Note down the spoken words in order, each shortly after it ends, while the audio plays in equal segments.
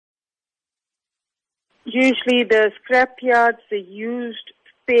Usually the scrapyards, the used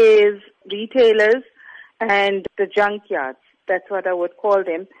spares retailers, and the junkyards. That's what I would call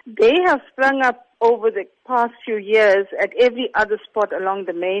them. They have sprung up over the past few years at every other spot along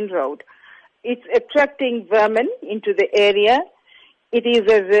the main road. It's attracting vermin into the area. It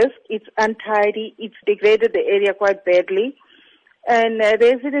is a risk. It's untidy. It's degraded the area quite badly. And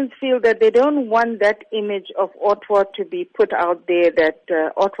residents feel that they don't want that image of Ottawa to be put out there,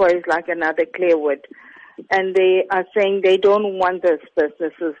 that Ottawa is like another Clairwood. And they are saying they don't want those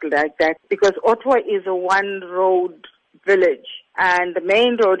businesses like that because Ottawa is a one-road village, and the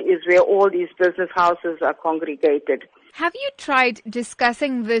main road is where all these business houses are congregated. Have you tried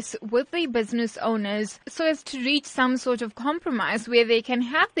discussing this with the business owners so as to reach some sort of compromise where they can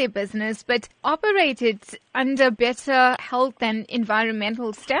have their business but operate it under better health and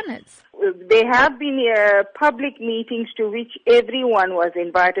environmental standards? There have been public meetings to which everyone was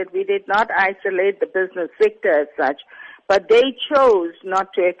invited. We did not isolate the business sector as such, but they chose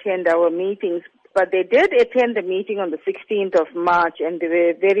not to attend our meetings. But they did attend the meeting on the 16th of March, and they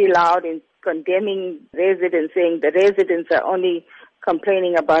were very loud in condemning residents, saying the residents are only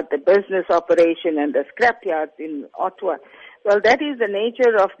complaining about the business operation and the scrapyards in Ottawa. Well, that is the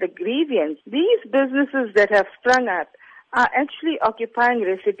nature of the grievance. These businesses that have sprung up are actually occupying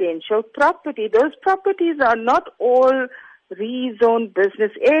residential property. Those properties are not all rezoned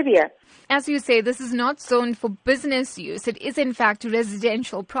business area. As you say, this is not zoned for business use. It is in fact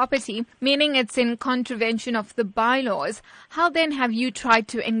residential property, meaning it's in contravention of the bylaws. How then have you tried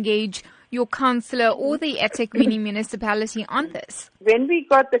to engage your councillor or the Etek municipality on this? When we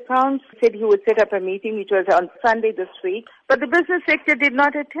got the council, said he would set up a meeting, which was on Sunday this week, but the business sector did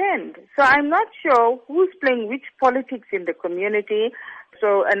not attend. So I'm not sure who's playing which politics in the community.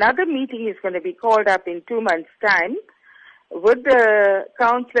 So another meeting is going to be called up in 2 months' time, with the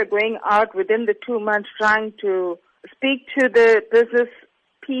councillor going out within the 2 months trying to speak to the business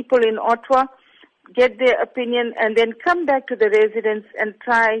people in Ottawa, get their opinion, and then come back to the residents and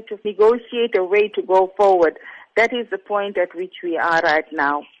try to negotiate a way to go forward. That is the point at which we are right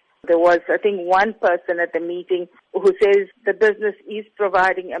now. There was, I think, one person at the meeting who says the business is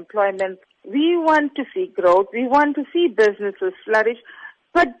providing employment. We want to see growth. We want to see businesses flourish,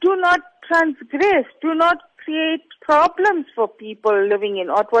 but do not transgress. Do not create problems for people living in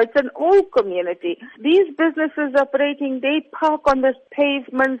Ottawa. It's an old community. These businesses operating, they park on the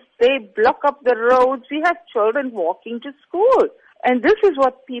pavements, they block up the roads. We have children walking to school. And this is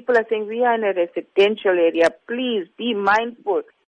what people are saying. We are in a residential area. Please be mindful.